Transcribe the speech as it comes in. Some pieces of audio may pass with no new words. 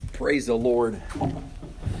Praise the Lord.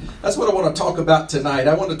 That's what I want to talk about tonight.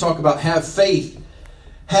 I want to talk about have faith.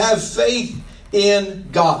 Have faith in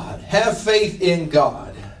God. Have faith in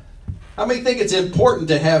God. How many think it's important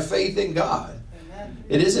to have faith in God? Amen.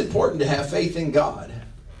 It is important to have faith in God.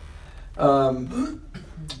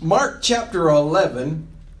 Mark chapter 11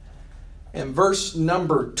 and verse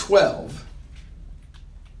number 12.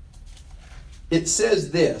 It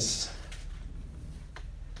says this.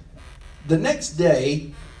 The next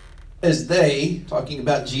day, as they, talking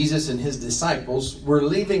about Jesus and his disciples, were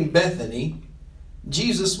leaving Bethany,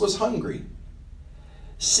 Jesus was hungry.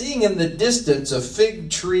 Seeing in the distance a fig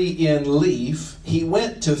tree in leaf, he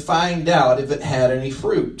went to find out if it had any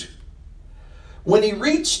fruit. When he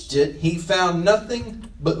reached it, he found nothing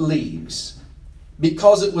but leaves,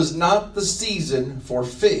 because it was not the season for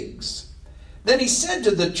figs. Then he said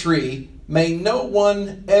to the tree, "May no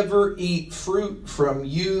one ever eat fruit from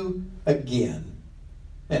you again."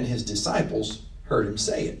 And his disciples heard him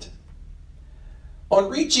say it. On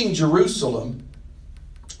reaching Jerusalem,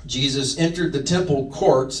 Jesus entered the temple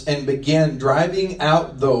courts and began driving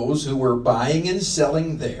out those who were buying and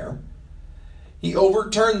selling there. He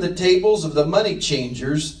overturned the tables of the money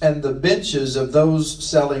changers and the benches of those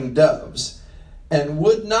selling doves, and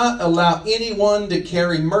would not allow anyone to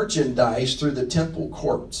carry merchandise through the temple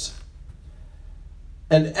courts.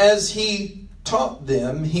 And as he taught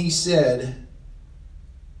them, he said,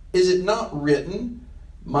 "Is it not written,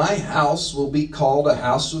 'My house will be called a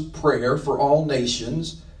house of prayer for all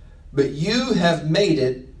nations,' but you have made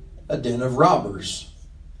it a den of robbers."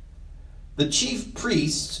 The chief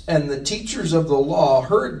priests and the teachers of the law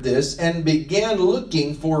heard this and began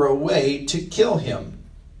looking for a way to kill him,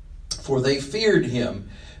 for they feared him,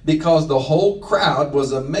 because the whole crowd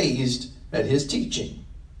was amazed at his teaching.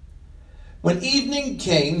 When evening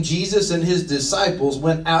came, Jesus and his disciples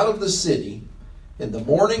went out of the city. In the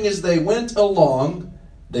morning, as they went along,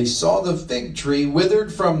 they saw the fig tree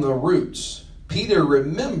withered from the roots. Peter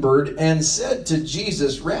remembered and said to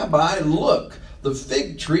Jesus, "Rabbi, look, the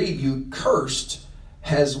fig tree you cursed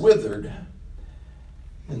has withered."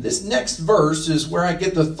 And this next verse is where I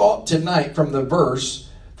get the thought tonight from the verse,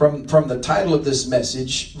 from the title of this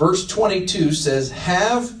message. Verse 22 says,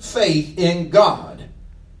 "Have faith in God."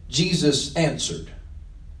 Jesus answered,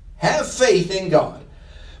 "Have faith in God.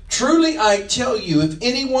 Truly I tell you, if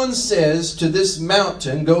anyone says to this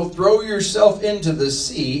mountain, 'Go throw yourself into the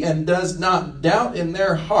sea,' and does not doubt in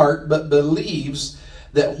their heart, but believes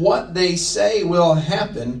that what they say will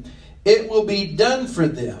happen, it will be done for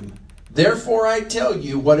them. Therefore I tell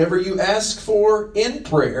you, whatever you ask for in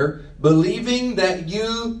prayer, believing that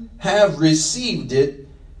you have received it,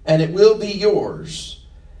 and it will be yours.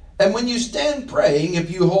 And when you stand praying,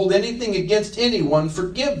 if you hold anything against anyone,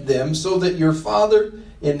 forgive them, so that your Father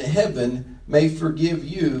in heaven may forgive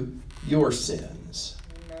you your sins."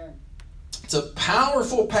 Amen. It's a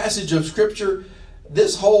powerful passage of Scripture.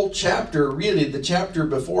 This whole chapter, really, the chapter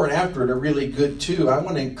before and after it are really good too. I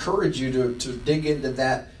want to encourage you to dig into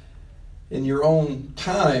that in your own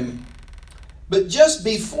time. But just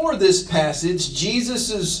before this passage,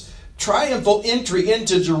 Jesus' triumphal entry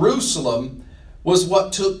into Jerusalem was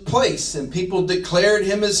what took place, and people declared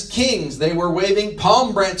him as kings. They were waving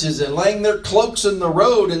palm branches and laying their cloaks in the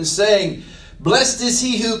road and saying, "Blessed is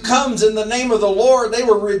he who comes in the name of the Lord." They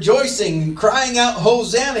were rejoicing and crying out,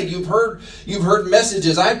 "Hosanna." You've heard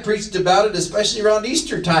messages. I preached about it, especially around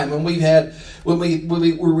Easter time, when we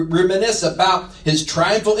reminisce about his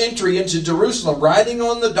triumphal entry into Jerusalem, riding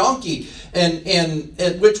on the donkey, and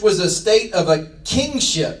which was a state of a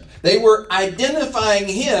kingship. They were identifying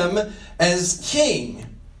him as king.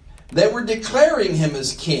 They were declaring him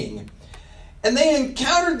as king. And they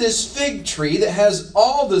encountered this fig tree that has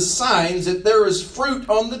all the signs that there is fruit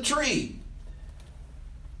on the tree.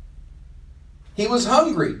 He was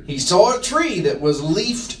hungry. He saw a tree that was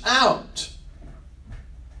leafed out.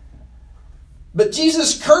 But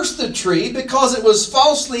Jesus cursed the tree because it was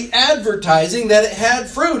falsely advertising that it had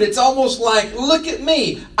fruit. It's almost like, "Look at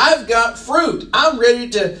me. I've got fruit. I'm ready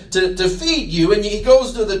to feed you." And he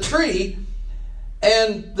goes to the tree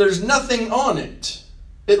and there's nothing on it.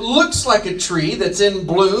 It looks like a tree that's in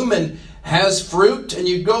bloom and has fruit, and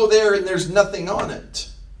you go there and there's nothing on it.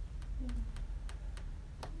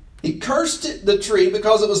 He cursed the tree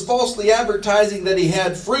because it was falsely advertising that he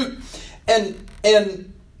had fruit. And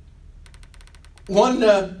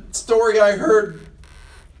one story I heard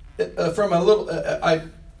from a little,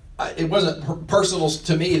 it wasn't personal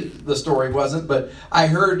to me, the story wasn't, but I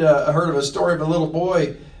heard of a story of a little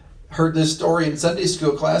boy, heard this story in Sunday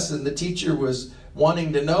school class, and the teacher was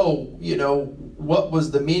wanting to know, what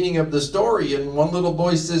was the meaning of the story. And one little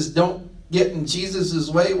boy says, don't get in Jesus'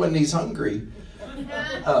 way when he's hungry.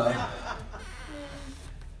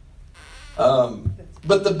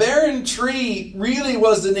 But the barren tree really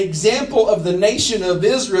was an example of the nation of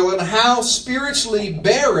Israel and how spiritually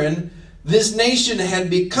barren this nation had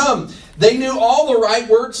become. They knew all the right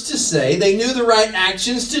words to say. They knew the right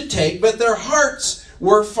actions to take, but their hearts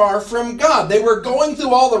were far from God. They were going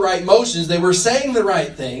through all the right motions. They were saying the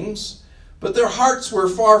right things, but their hearts were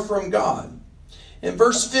far from God. In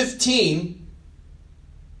verse 15,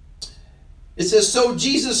 it says, so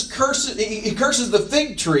Jesus curses the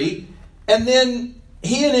fig tree, and then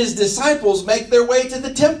he and his disciples make their way to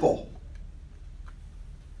the temple.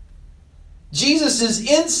 Jesus is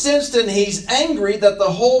incensed and he's angry that the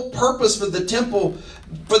whole purpose for the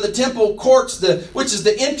temple courts, which is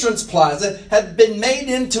the entrance plaza, had been made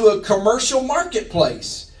into a commercial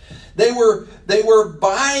marketplace. There were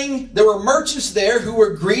merchants there who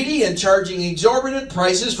were greedy and charging exorbitant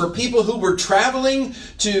prices for people who were traveling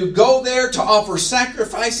to go there to offer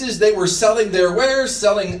sacrifices. They were selling their wares,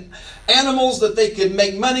 selling animals that they could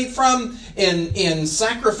make money from in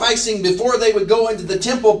sacrificing before they would go into the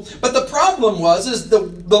temple. But the problem was the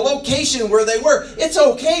location where they were. It's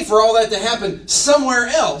okay for all that to happen somewhere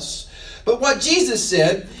else. But what Jesus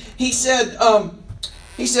said, he said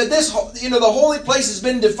this, the holy place has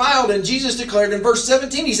been defiled, and Jesus declared in verse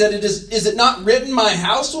 17, he said, is it not written, my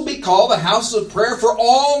house will be called a house of prayer for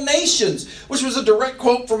all nations, which was a direct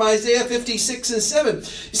quote from Isaiah 56 and 7. You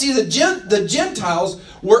see, the Gentiles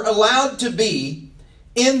were allowed to be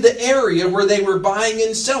in the area where they were buying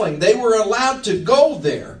and selling. They were allowed to go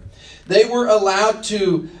there. They were allowed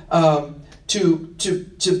to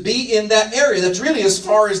be in that area. That's really as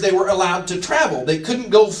far as they were allowed to travel. They couldn't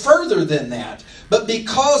go further than that. But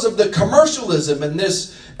because of the commercialism and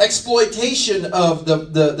this exploitation of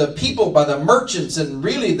the people by the merchants and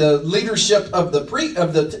really the leadership of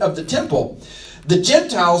the temple, the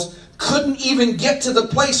Gentiles couldn't even get to the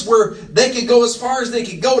place where they could go as far as they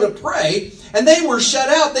could go to pray, and they were shut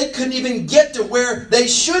out. They couldn't even get to where they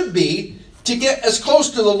should be to get as close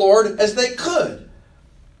to the Lord as they could.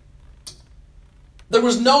 There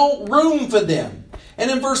was no room for them. And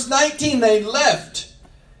in verse 19, they left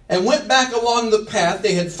and went back along the path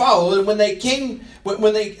they had followed. And when they came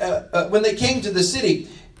to the city,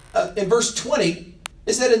 in verse 20,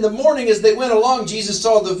 it said, in the morning as they went along, they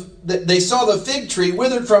saw the fig tree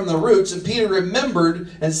withered from the roots. And Peter remembered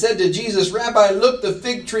and said to Jesus, Rabbi, look, the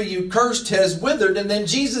fig tree you cursed has withered. And then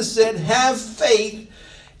Jesus said, have faith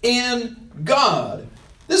in God.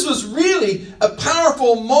 This was really a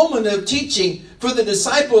powerful moment of teaching for the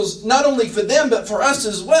disciples, not only for them, but for us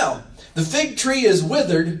as well. The fig tree is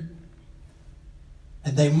withered,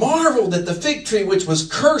 and they marveled that the fig tree which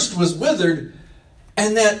was cursed was withered,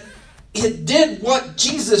 and that it did what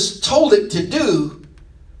Jesus told it to do.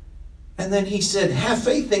 And then he said, have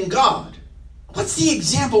faith in God. What's the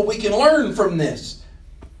example we can learn from this?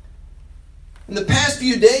 In the past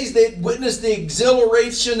few days, they'd witnessed the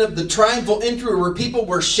exhilaration of the triumphal entry where people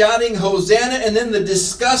were shouting Hosanna, and then the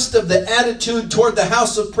disgust of the attitude toward the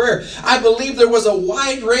house of prayer. I believe there was a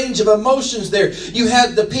wide range of emotions there. You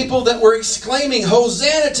had the people that were exclaiming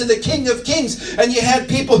Hosanna to the King of Kings, and you had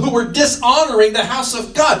people who were dishonoring the house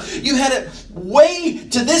of God. You had it way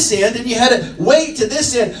to this end, and you had it way to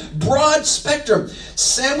this end. Broad spectrum.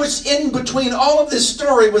 Sandwiched in between all of this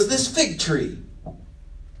story was this fig tree.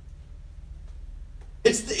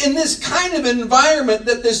 It's in this kind of environment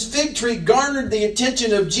that this fig tree garnered the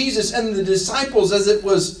attention of Jesus and the disciples as it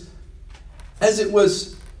was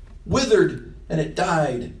withered and it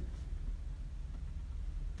died.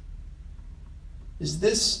 Is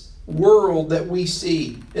this world that we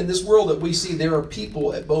see, in this world that we see, there are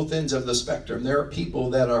people at both ends of the spectrum. There are people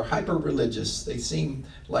that are hyper-religious. They seem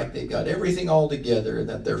like they've got everything all together and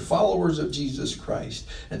that they're followers of Jesus Christ.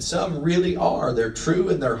 And some really are. They're true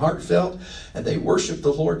and they're heartfelt and they worship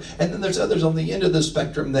the Lord. And then there's others on the end of the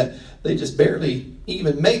spectrum that they just barely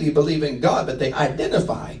even maybe believe in God, but they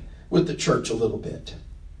identify with the church a little bit.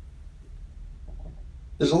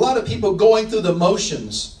 There's a lot of people going through the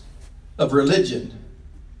motions of religion,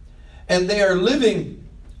 and they are living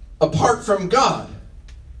apart from God.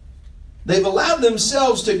 They've allowed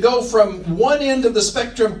themselves to go from one end of the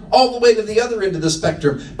spectrum all the way to the other end of the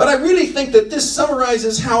spectrum. But I really think that this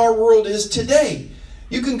summarizes how our world is today.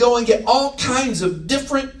 You can go and get all kinds of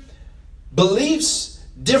different beliefs,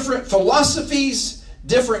 different philosophies,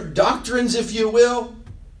 different doctrines, if you will.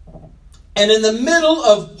 And in the middle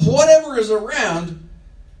of whatever is around,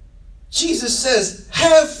 Jesus says,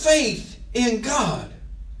 have faith in God.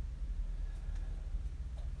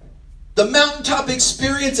 The mountaintop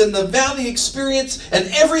experience and the valley experience and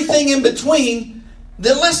everything in between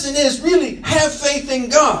the lesson is really have faith in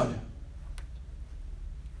God.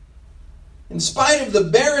 In spite of the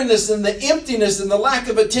barrenness and the emptiness and the lack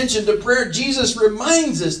of attention to prayer, Jesus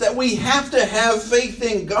reminds us that we have to have faith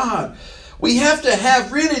in God. We have to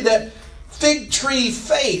have really that fig tree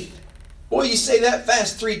faith. Boy, you say that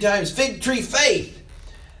fast 3 times. Fig tree faith.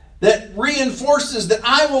 That reinforces that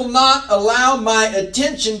I will not allow my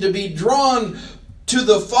attention to be drawn to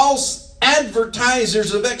the false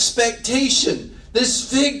advertisers of expectation.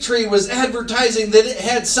 This fig tree was advertising that it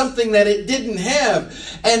had something that it didn't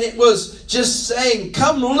have. And it was just saying,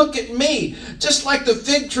 come look at me. Just like the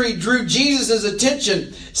fig tree drew Jesus'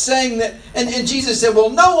 attention, saying that, and Jesus said, well,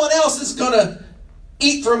 no one else is going to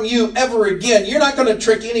eat from you ever again. You're not going to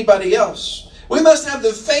trick anybody else. We must have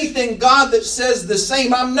the faith in God that says the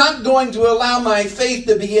same. I'm not going to allow my faith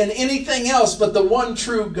to be in anything else but the one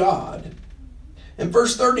true God. In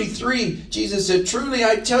verse 33, Jesus said, truly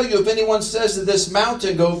I tell you, if anyone says to this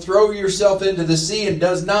mountain, go throw yourself into the sea, and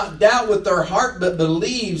does not doubt with their heart, but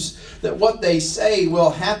believes that what they say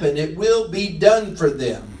will happen, it will be done for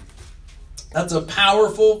them. That's a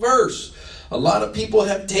powerful verse. A lot of people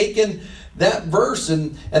have taken that verse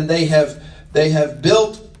and they have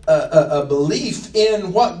built a belief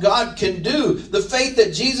in what God can do. The faith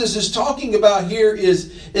that Jesus is talking about here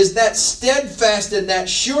is that steadfast and that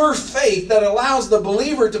sure faith that allows the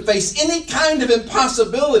believer to face any kind of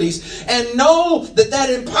impossibilities and know that that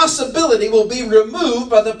impossibility will be removed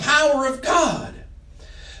by the power of God.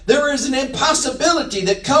 There is an impossibility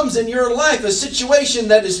that comes in your life, a situation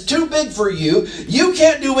that is too big for you. You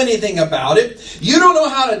can't do anything about it. You don't know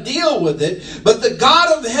how to deal with it. But the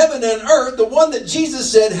God of heaven and earth, the one that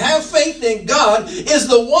Jesus said, have faith in God, is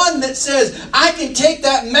the one that says, I can take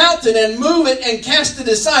that mountain and move it and cast it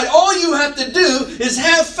aside. All you have to do is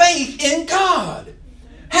have faith in God.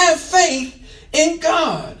 Have faith in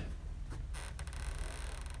God.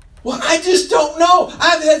 Well, I just don't know.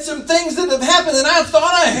 I've had some things that have happened and I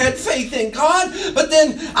thought I had faith in God, but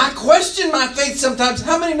then I question my faith sometimes.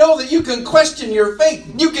 How many know that you can question your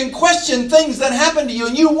faith? You can question things that happen to you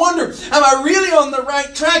and you wonder, am I really on the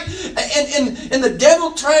right track? And the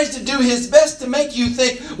devil tries to do his best to make you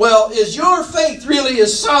think, well, is your faith really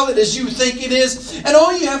as solid as you think it is? And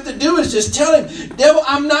all you have to do is just tell him, devil,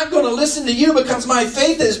 I'm not going to listen to you because my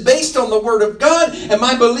faith is based on the Word of God and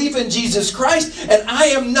my belief in Jesus Christ, and I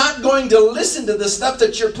am not going to listen to the stuff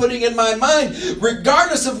that you're putting in my mind.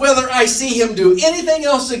 Regardless of whether I see him do anything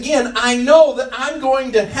else again, I know that I'm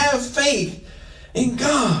going to have faith in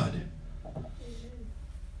God.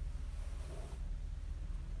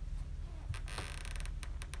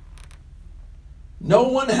 No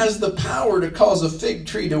one has the power to cause a fig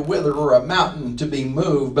tree to wither or a mountain to be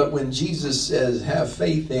moved, but when Jesus says, have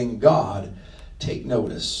faith in God, take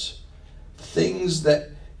notice. Things that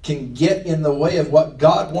can get in the way of what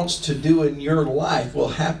God wants to do in your life will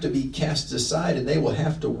have to be cast aside, and they will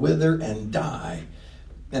have to wither and die.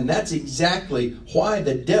 And that's exactly why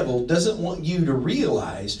the devil doesn't want you to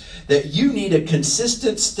realize that you need a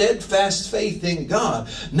consistent, steadfast faith in God.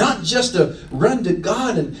 Not just to run to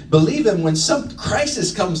God and believe Him when some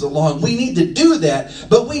crisis comes along. We need to do that.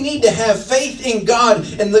 But we need to have faith in God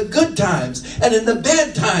in the good times and in the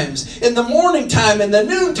bad times. In the morning time, in the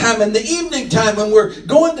noon time, in the evening time, when we're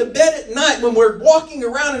going to bed at night, when we're walking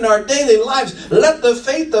around in our daily lives. Let the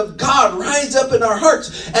faith of God rise up in our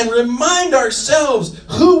hearts and remind ourselves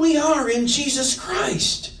who we are in Jesus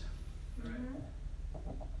Christ.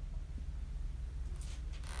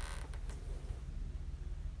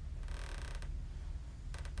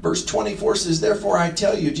 Verse 24 says, therefore I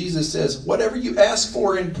tell you, Jesus says, whatever you ask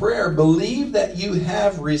for in prayer, believe that you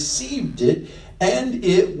have received it, and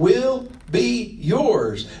it will be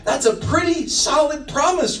yours. That's a pretty solid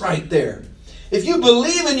promise right there. If you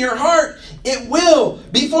believe in your heart, it will.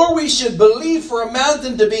 Before we should believe for a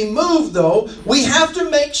mountain to be moved, though, we have to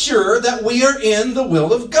make sure that we are in the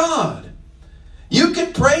will of God. You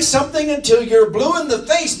can pray something until you're blue in the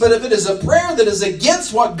face, but if it is a prayer that is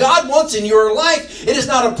against what God wants in your life, it is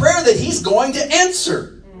not a prayer that He's going to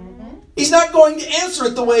answer. He's not going to answer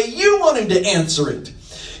it the way you want Him to answer it.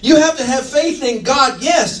 You have to have faith in God,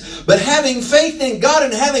 yes, but having faith in God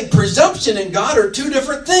and having presumption in God are two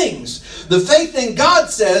different things. The faith in God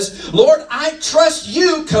says, Lord, I trust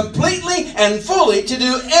you completely and fully to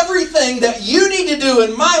do everything that you need to do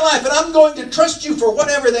in my life, and I'm going to trust you for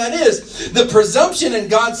whatever that is. The presumption in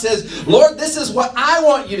God says, Lord, this is what I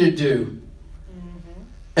want you to do.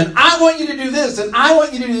 And I want you to do this, and I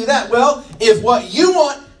want you to do that. Well, if what you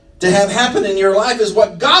want to have happen in your life is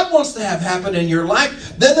what God wants to have happen in your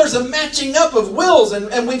life, then there's a matching up of wills.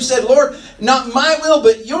 And we've said, Lord, not my will,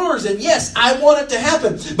 but yours. And yes, I want it to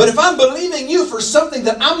happen. But if I'm believing you for something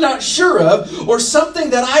that I'm not sure of, or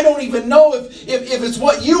something that I don't even know if it's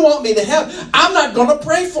what you want me to have, I'm not going to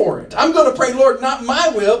pray for it. I'm going to pray, Lord, not my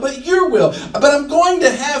will, but your will. But I'm going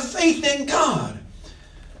to have faith in God.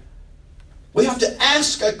 We have to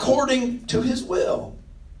ask according to his will.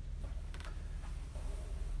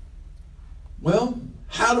 Well,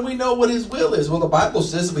 how do we know what his will is? Well, the Bible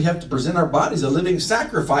says we have to present our bodies a living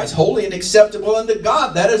sacrifice, holy and acceptable unto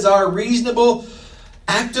God. That is our reasonable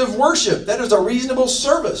act of worship. That is our reasonable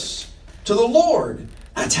service to the Lord.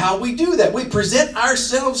 That's how we do that. We present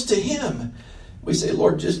ourselves to him. We say,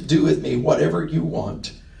 Lord, just do with me whatever you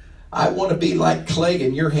want. I want to be like clay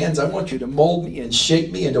in your hands. I want you to mold me and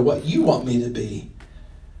shape me into what you want me to be.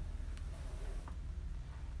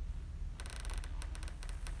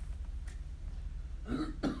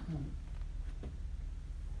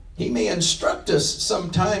 He may instruct us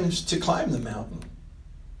sometimes to climb the mountain,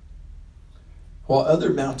 while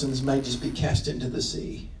other mountains may just be cast into the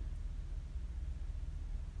sea.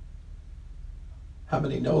 How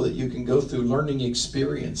many know that you can go through learning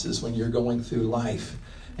experiences when you're going through life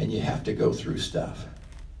and you have to go through stuff?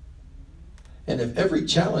 And if every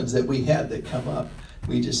challenge that we had that come up,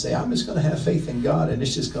 we just say, I'm just going to have faith in God and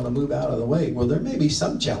it's just going to move out of the way. Well, there may be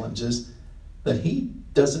some challenges that he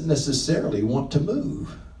doesn't necessarily want to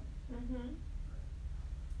move.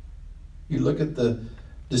 You look at the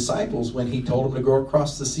disciples when he told them to go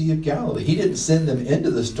across the Sea of Galilee. He didn't send them into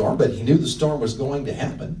the storm, but he knew the storm was going to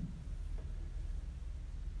happen.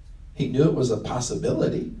 He knew it was a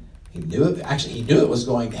possibility. He knew it was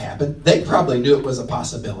going to happen. They probably knew it was a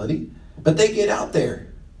possibility, but they get out there.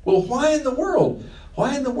 Well, why in the world?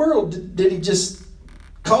 Why in the world did he just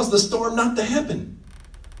cause the storm not to happen?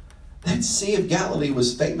 That Sea of Galilee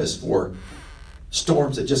was famous for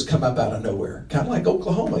storms that just come up out of nowhere. Kind of like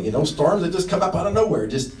Oklahoma, storms that just come up out of nowhere.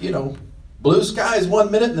 Just, blue skies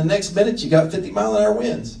 1 minute and the next minute you got 50-mile-an-hour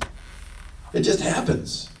winds. It just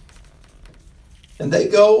happens. And they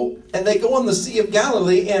go on the Sea of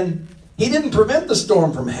Galilee, and he didn't prevent the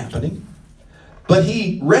storm from happening, but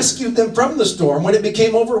he rescued them from the storm when it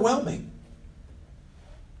became overwhelming.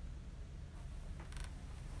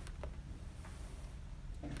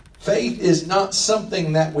 Faith is not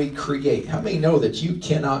something that we create. How many know that you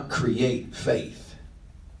cannot create faith?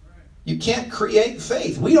 You can't create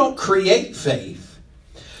faith. We don't create faith.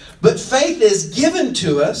 But faith is given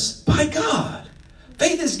to us by God.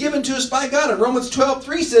 Faith is given to us by God. And Romans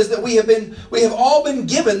 12:3 says that we have all been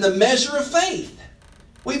given the measure of faith.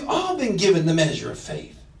 We've all been given the measure of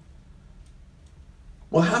faith.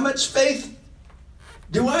 Well, how much faith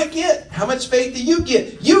do I get? How much faith do you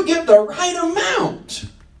get? You get the right amount.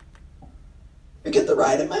 You get the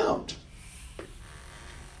right amount.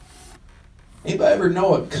 Anybody ever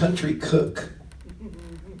know a country cook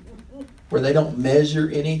where they don't measure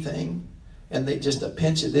anything and they just a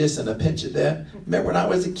pinch of this and a pinch of that? Remember when I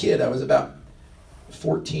was a kid, I was about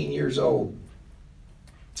 14 years old,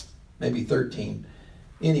 maybe 13.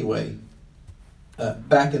 Anyway,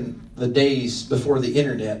 back in the days before the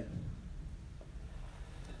internet,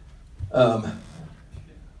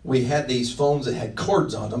 we had these phones that had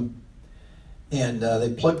cords on them. And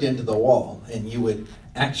they plugged into the wall, and you would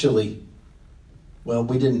actually,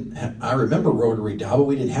 I remember rotary dial, but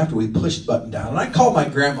we didn't have to. We pushed button down. And I called my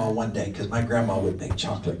grandma one day because my grandma would make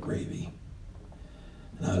chocolate gravy.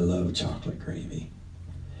 And I love chocolate gravy.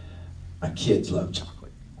 My kids love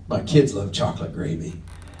chocolate. My kids love chocolate gravy.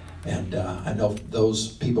 And I know those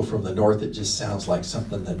people from the north, it just sounds like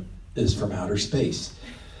something that is from outer space.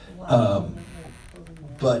 But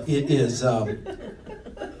it is...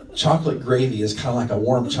 chocolate gravy is kind of like a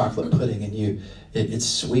warm chocolate pudding, and it's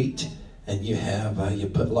sweet, and you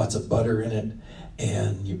put lots of butter in it,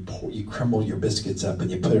 and you crumble your biscuits up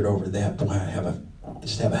and you put it over that. Boy, I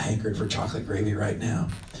just have a hankering for chocolate gravy right now.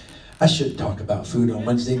 I shouldn't talk about food on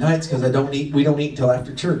Wednesday nights because we don't eat until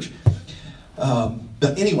after church.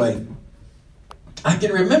 But anyway, I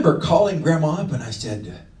can remember calling Grandma up and I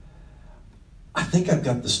said, I think I've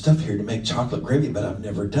got the stuff here to make chocolate gravy, but I've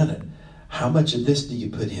never done it. How much of this do you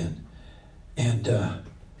put in? And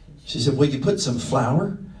she said, well, you put some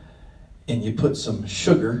flour and you put some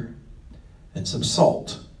sugar and some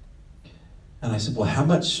salt. And I said, well, how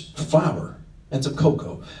much flour? And some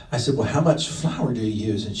cocoa. I said, well, how much flour do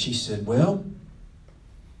you use? And she said, well,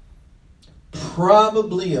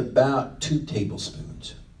 probably about 2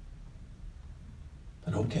 tablespoons.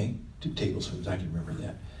 And okay, 2 tablespoons, I can remember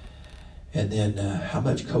that. And then how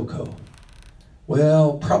much cocoa?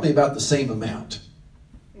 Well, probably about the same amount.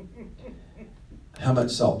 How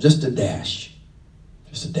much salt? Just a dash.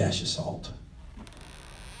 Just a dash of salt.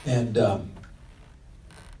 And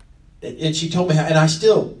she told me how, and I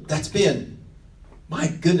still, that's been, my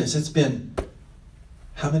goodness, it's been,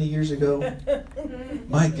 how many years ago?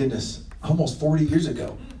 My goodness, almost 40 years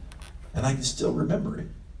ago. And I can still remember it.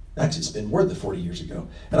 Actually, it's been more than 40 years ago.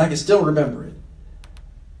 And I can still remember it.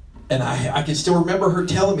 And I can still remember her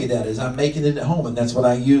telling me that as I'm making it at home. And that's what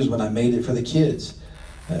I used when I made it for the kids.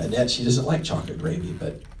 Annette, she doesn't like chocolate gravy,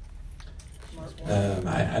 but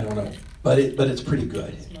I don't know. But it's pretty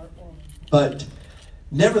good. But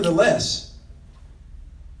nevertheless,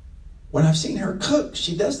 when I've seen her cook,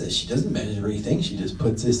 she does this. She doesn't measure anything. She just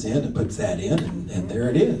puts this in and puts that in, and there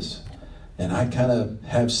it is. And I kind of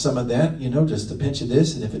have some of that, just a pinch of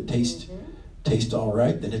this, and if it tastes all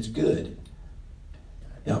right, then it's good.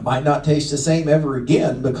 Now, it might not taste the same ever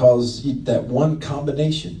again because that one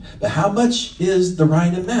combination. But how much is the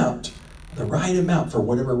right amount? The right amount for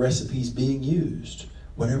whatever recipe is being used.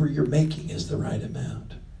 Whatever you're making is the right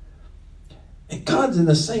amount. And God's in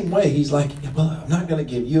the same way. He's like, well, I'm not going to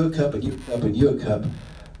give you a cup and you a cup and you a cup.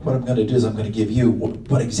 What I'm going to do is I'm going to give you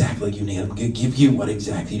what exactly you need. I'm going to give you what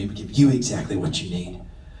exactly you need. Give you exactly what you need.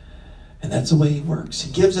 And that's the way He works.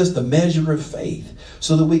 He gives us the measure of faith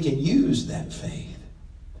so that we can use that faith.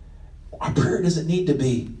 Our prayer doesn't need to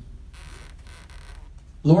be,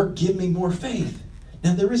 Lord, give me more faith.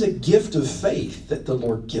 Now, there is a gift of faith that the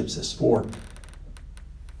Lord gives us for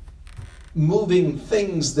moving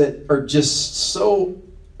things that are just so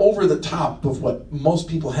over the top of what most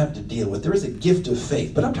people have to deal with. There is a gift of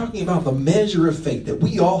faith. But I'm talking about the measure of faith that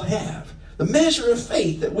we all have. The measure of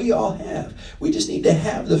faith that we all have. We just need to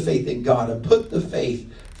have the faith in God and put the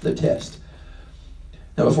faith to the test.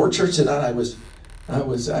 Now, before church tonight,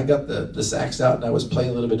 I got the sax out and I was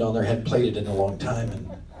playing a little bit on there. I hadn't played it in a long time,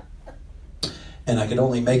 and I could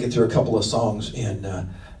only make it through a couple of songs, and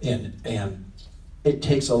it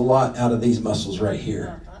takes a lot out of these muscles right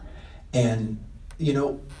here. And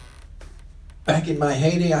back in my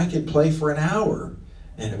heyday, I could play for an hour,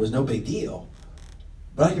 and it was no big deal.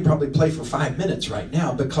 But I could probably play for 5 minutes right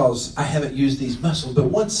now because I haven't used these muscles. But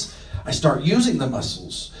once I start using the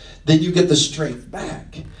muscles, then you get the strength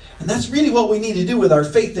back. And that's really what we need to do with our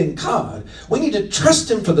faith in God. We need to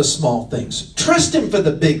trust Him for the small things. Trust Him for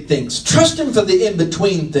the big things. Trust Him for the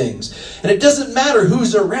in-between things. And it doesn't matter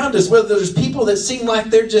who's around us, whether there's people that seem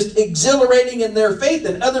like they're just exhilarating in their faith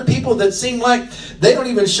and other people that seem like they don't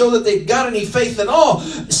even show that they've got any faith at all.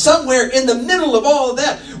 Somewhere in the middle of all of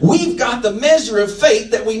that, we've got the measure of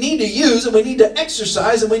faith that we need to use and we need to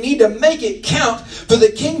exercise and we need to make it count for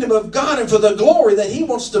the kingdom of God and for the glory that He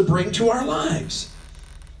wants to bring to our lives.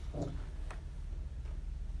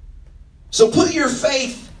 So put your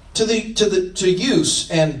faith to use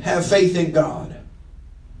and have faith in God.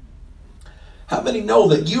 How many know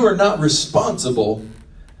that you are not responsible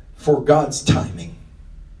for God's timing?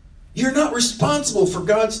 You're not responsible for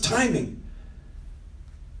God's timing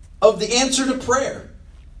of the answer to prayer.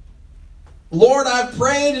 Lord, I've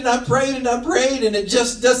prayed and I prayed and I prayed, and it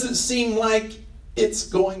just doesn't seem like it's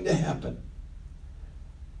going to happen.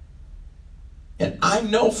 And I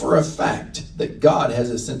know for a fact that God has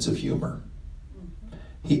a sense of humor.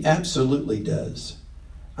 He absolutely does.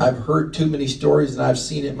 I've heard too many stories and I've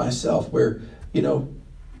seen it myself where,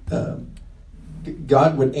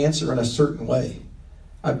 God would answer in a certain way.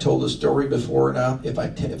 I've told a story before, and if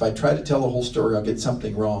I try to tell the whole story, I'll get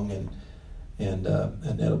something wrong, and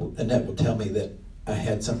Annette will tell me that I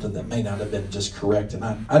had something that may not have been just correct, and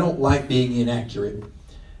I don't like being inaccurate.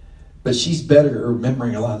 But she's better at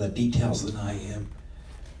remembering a lot of the details than I am.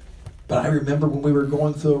 But I remember when we were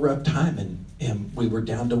going through a rough time and we were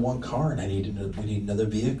down to one car and we needed another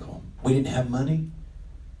vehicle. We didn't have money,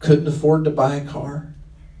 couldn't afford to buy a car.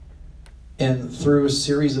 And through a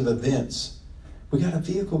series of events, we got a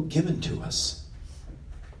vehicle given to us.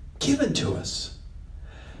 Given to us.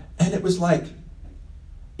 And it was like,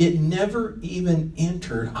 it never even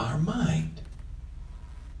entered our mind.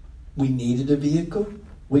 We needed a vehicle.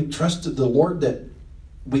 We trusted the Lord that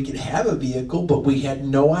we could have a vehicle, but we had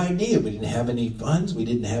no idea. We didn't have any funds. We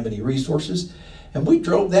didn't have any resources. And we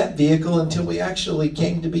drove that vehicle until we actually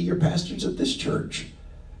came to be your pastors at this church.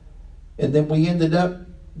 And then we ended up,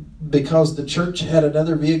 because the church had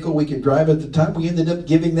another vehicle we could drive at the time, we ended up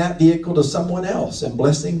giving that vehicle to someone else and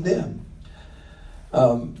blessing them.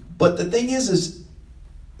 But the thing is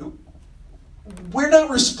we're not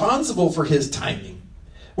responsible for His timing.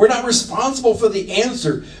 We're not responsible for the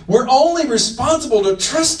answer. We're only responsible to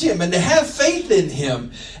trust Him and to have faith in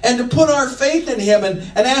Him and to put our faith in Him and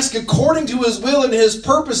ask according to His will and His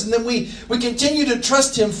purpose. And then we continue to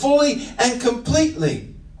trust Him fully and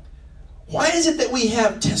completely. Why is it that we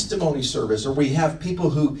have testimony service, or we have people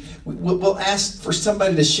who will ask for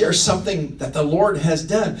somebody to share something that the Lord has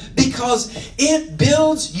done? Because it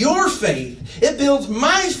builds your faith. It builds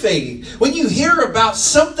my faith. When you hear about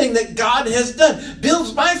something that God has done,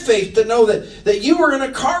 builds my faith to know that you were in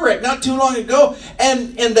a car wreck not too long ago,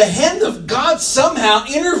 and the hand of God somehow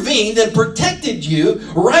intervened and protected you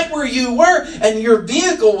right where you were, and your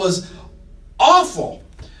vehicle was awful.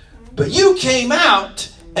 But you came out,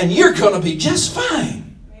 and you're going to be just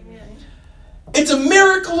fine. Amen. It's a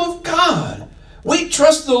miracle of God. We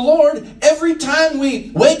trust the Lord every time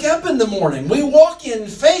we wake up in the morning. We walk in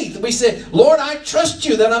faith. We say, Lord, I trust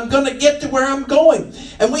you that I'm going to get to where I'm going.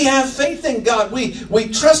 And we have faith in God. We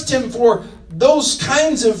trust Him for those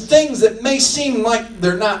kinds of things that may seem like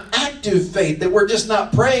they're not active faith, that we're just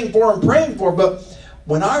not praying for. But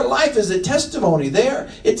when our life is a testimony there,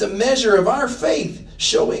 it's a measure of our faith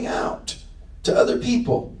showing out to other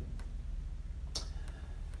people.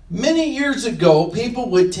 Many years ago,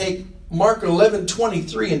 people would take Mark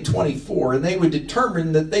 11:23 and 24, and they would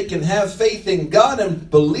determine that they can have faith in God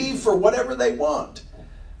and believe for whatever they want.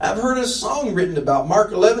 I've heard a song written about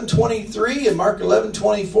Mark 11:23 and Mark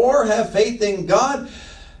 11:24. Have faith in God,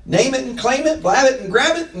 name it and claim it, blab it and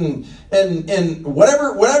grab it, and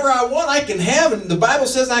whatever I want I can have. And the Bible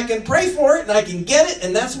says I can pray for it and I can get it,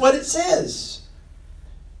 and that's what it says.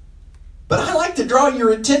 But I like to draw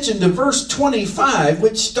your attention to verse 25,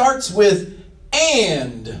 which starts with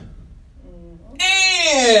and.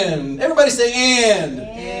 And. Everybody say and.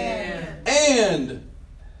 And.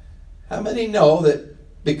 How many know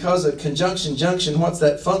that because of conjunction junction, what's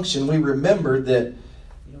that function? We remembered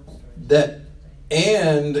that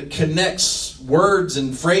and connects words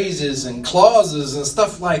and phrases and clauses and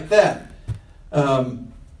stuff like that.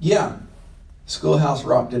 Yeah. Schoolhouse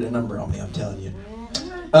Rock did a number on me, I'm telling you.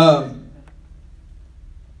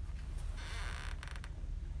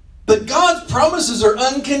 But God's promises are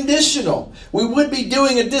unconditional. We would be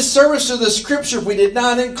doing a disservice to the Scripture if we did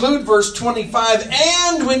not include verse 25.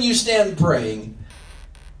 And when you stand praying,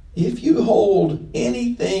 if you hold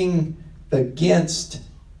anything against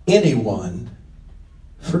anyone,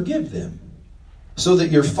 forgive them, so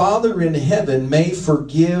that your Father in heaven may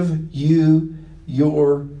forgive you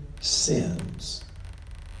your sins.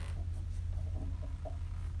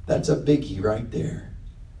 That's a biggie right there.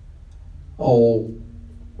 Oh,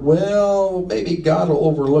 well, maybe God will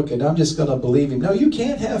overlook it. I'm just going to believe Him. No, you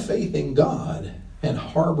can't have faith in God and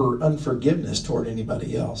harbor unforgiveness toward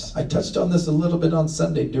anybody else. I touched on this a little bit on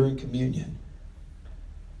Sunday during communion.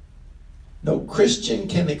 No Christian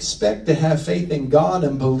can expect to have faith in God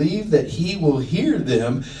and believe that He will hear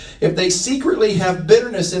them if they secretly have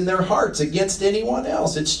bitterness in their hearts against anyone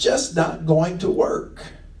else. It's just not going to work.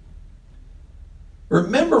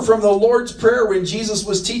 Remember from the Lord's Prayer when Jesus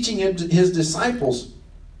was teaching His disciples,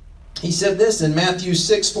 He said this in Matthew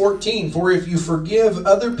 6:14, "For if you forgive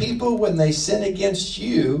other people when they sin against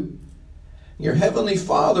you, your heavenly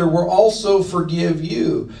Father will also forgive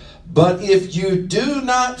you. But if you do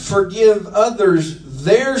not forgive others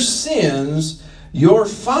their sins, your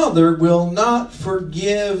Father will not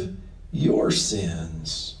forgive your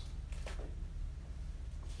sins."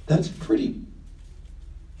 That's pretty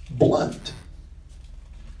blunt.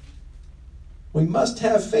 We must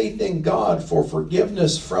have faith in God for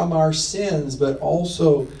forgiveness from our sins, but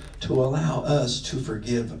also to allow us to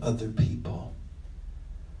forgive other people.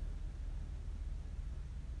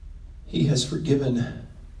 He has forgiven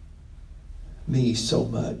me so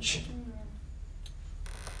much.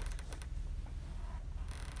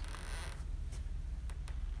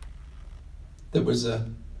 There was a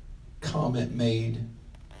comment made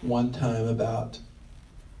one time about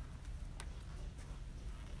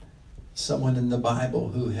someone in the Bible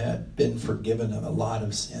who had been forgiven of a lot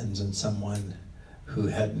of sins, and someone who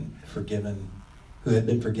had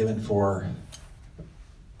been forgiven for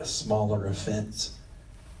a smaller offense.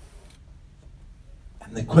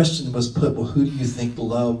 And the question was put, well, who do you think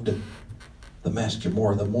loved the master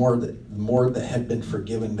more? The more that had been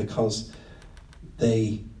forgiven because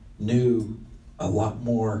they knew a lot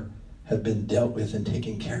more had been dealt with and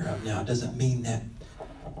taken care of. Now, it doesn't mean that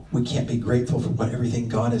we can't be grateful for what everything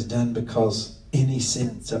God has done, because any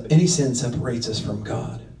sin separates us from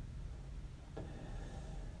God.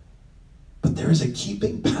 But there is a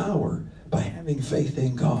keeping power by having faith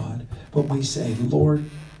in God when we say, Lord,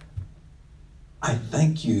 I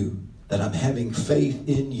thank you that I'm having faith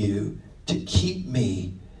in you to keep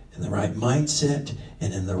me in the right mindset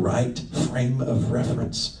and in the right frame of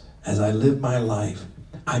reference as I live my life.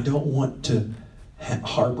 I don't want to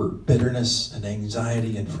harbor bitterness and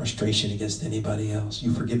anxiety and frustration against anybody else.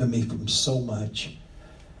 You've forgiven me from so much.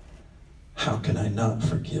 how can I not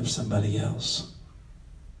forgive somebody else?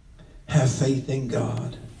 Have faith in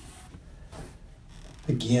God.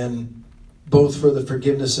 Again, both for the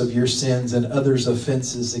forgiveness of your sins and others'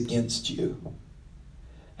 offenses against you.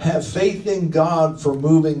 Have faith in God for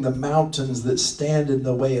moving the mountains that stand in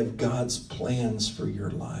the way of God's plans for your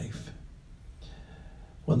life.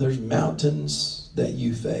 When there's mountains that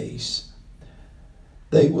you face,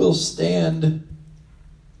 they will stand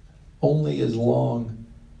only as long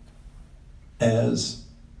as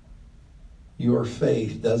your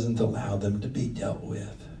faith doesn't allow them to be dealt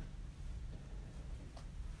with.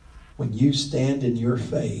 When you stand in your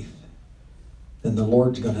faith, then the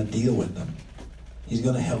Lord's going to deal with them. He's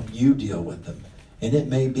going to help you deal with them. And it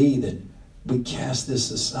may be that we cast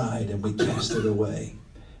this aside and we cast it away.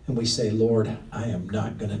 And we say, Lord, I am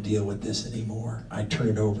not going to deal with this anymore. I turn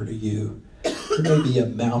it over to you. There may be a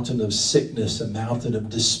mountain of sickness, a mountain of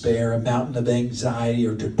despair, a mountain of anxiety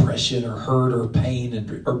or depression or hurt or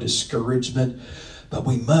pain or discouragement. But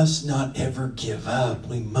we must not ever give up.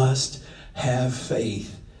 We must have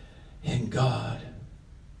faith in God.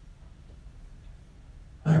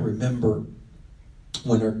 I remember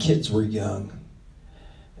when our kids were young,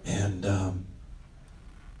 and I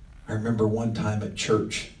remember one time at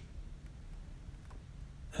church,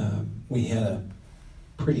 we had a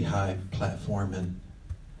pretty high platform, and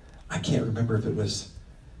I can't remember if it was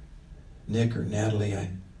Nick or Natalie.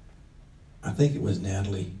 I think it was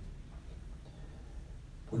Natalie.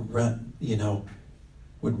 Would run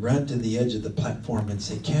to the edge of the platform and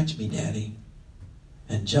say, "Catch me, Daddy,"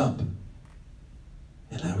 and jump.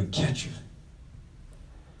 And I would catch her.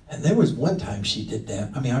 And there was one time she did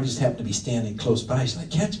that. I mean, I just happened to be standing close by. She's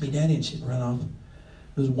like, "Catch me, Daddy," and she'd run off.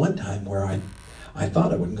 There was one time where I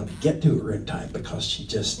thought I wasn't going to get to her in time because she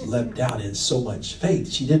just leapt out in so much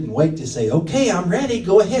faith. She didn't wait to say, "Okay, I'm ready,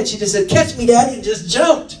 go ahead." She just said, "Catch me, Daddy," and just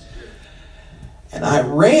jumped. And I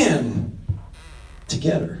ran to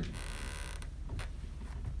get her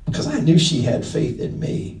because I knew she had faith in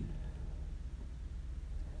me.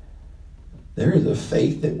 There is a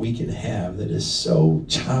faith that we can have that is so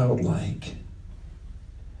childlike.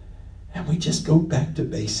 And we just go back to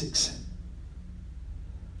basics.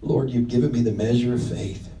 Lord, you've given me the measure of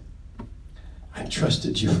faith. I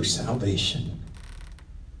trusted you for salvation.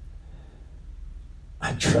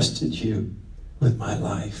 I trusted you with my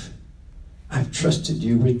life. I've trusted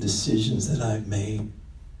you with decisions that I've made.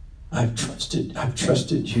 I've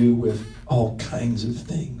trusted you with all kinds of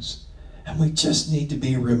things. And we just need to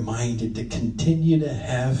be reminded to continue to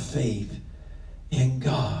have faith in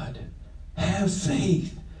God. Have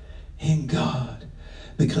faith in God.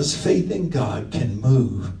 Because faith in God can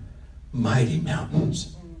move mighty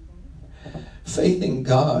mountains. Faith in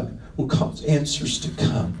God will cause answers to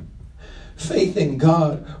come. Faith in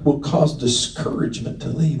God will cause discouragement to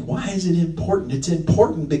leave. Why is it important? It's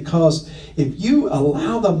important because if you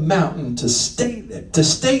allow the mountain to stay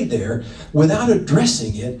there without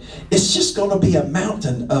addressing it, it's just going to be a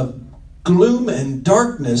mountain of gloom and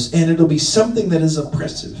darkness, and it'll be something that is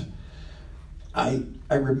oppressive. I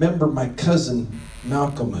remember my cousin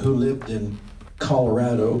Malcolm, who lived in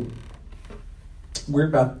Colorado. We're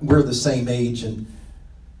the same age, and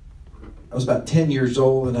I was about 10 years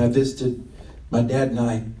old, and I visited. My dad and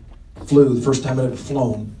I flew, the first time I'd ever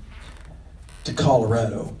flown, to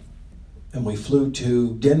Colorado. And we flew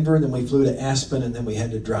to Denver, and then we flew to Aspen, and then we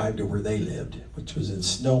had to drive to where they lived, which was in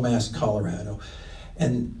Snowmass, Colorado.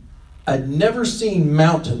 And I'd never seen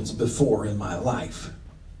mountains before in my life,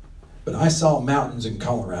 but I saw mountains in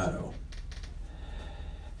Colorado.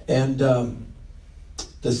 And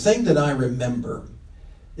the thing that I remember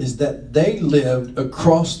is that they lived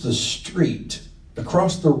across the street,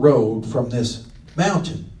 across the road from this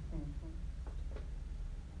mountain.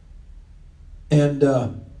 And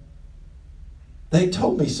they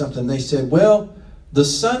told me something. They said, well, the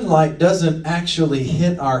sunlight doesn't actually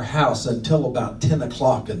hit our house until about 10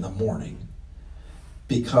 o'clock in the morning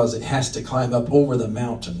because it has to climb up over the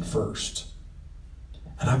mountain first.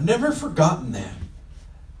 And I've never forgotten that.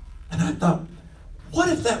 And I thought, what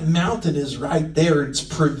if that mountain is right there? It's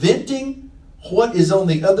preventing what is on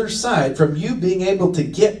the other side from you being able to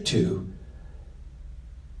get to.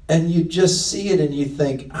 And you just see it and you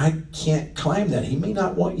think, I can't climb that. He may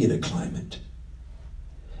not want you to climb it.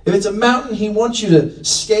 If it's a mountain he wants you to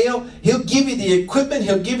scale, he'll give you the equipment,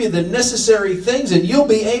 he'll give you the necessary things, and you'll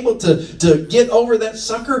be able to get over that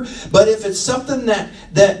sucker. But if it's something that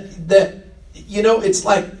it's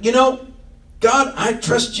like, God, I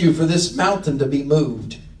trust you for this mountain to be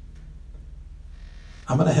moved.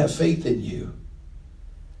 I'm going to have faith in you.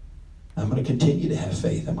 I'm going to continue to have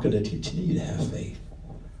faith. I'm going to continue to have faith.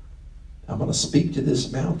 I'm going to speak to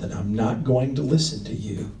this mountain. I'm not going to listen to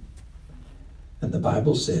you. And the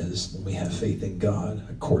Bible says when we have faith in God,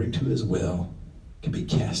 according to his will, it can be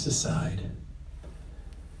cast aside.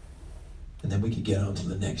 And then we can get on to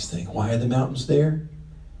the next thing. Why are the mountains there?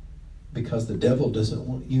 Because the devil doesn't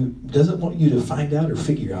want you to find out or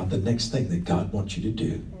figure out the next thing that God wants you to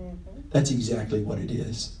do. Mm-hmm. That's exactly what it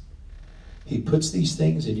is. He puts these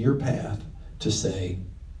things in your path to say,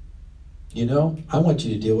 you know, I want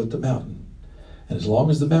you to deal with the mountain. And as long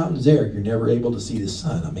as the mountain's there, you're never able to see the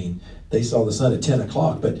sun. I mean, they saw the sun at 10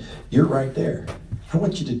 o'clock, but you're right there. I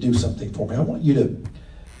want you to do something for me. I want you to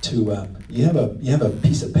you have a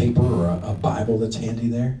piece of paper or a Bible that's handy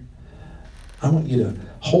there. I want you to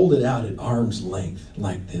hold it out at arm's length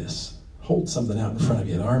like this. Hold something out in front of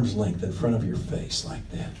you at arm's length in front of your face like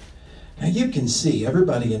that. Now you can see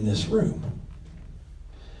everybody in this room.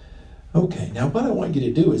 Okay, now what I want you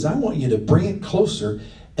to do is I want you to bring it closer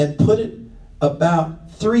and put it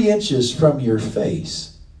about 3 inches from your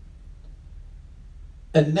face.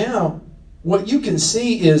 And now what you can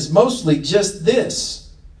see is mostly just this.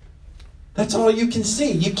 That's all you can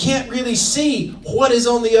see. You can't really see what is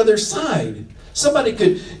on the other side.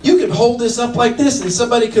 You could hold this up like this and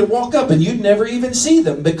somebody could walk up and you'd never even see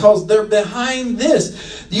them because they're behind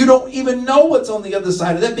this. You don't even know what's on the other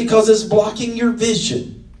side of that because it's blocking your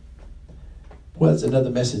vision. Well, that's another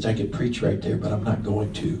message I could preach right there, but I'm not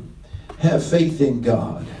going to. Have faith in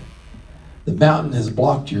God. The mountain has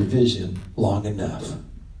blocked your vision long enough.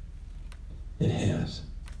 It has.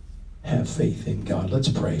 Have faith in God. Let's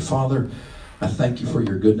pray. Father, I thank you for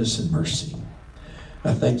your goodness and mercy.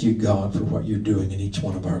 I thank you, God, for what you're doing in each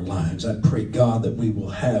one of our lives. I pray, God, that we will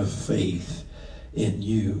have faith in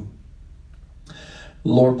you.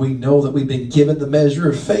 Lord, we know that we've been given the measure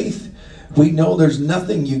of faith. We know there's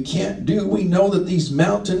nothing you can't do. We know that these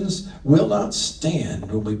mountains will not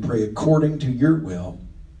stand when we pray according to your will.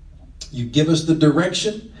 You give us the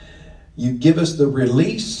direction. You give us the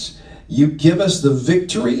release. You give us the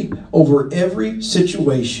victory over every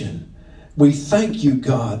situation. We thank you,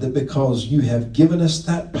 God, that because you have given us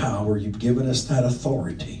that power, you've given us that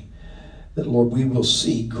authority, that, Lord, we will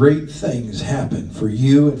see great things happen for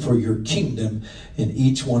you and for your kingdom in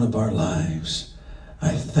each one of our lives.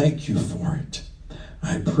 I thank you for it.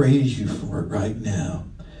 I praise you for it right now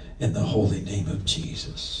in the holy name of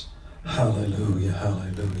Jesus. Hallelujah,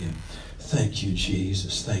 hallelujah. Thank you,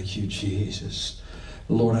 Jesus. Thank you, Jesus.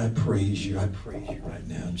 Lord, I praise you. I praise you right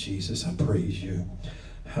now, Jesus. I praise you.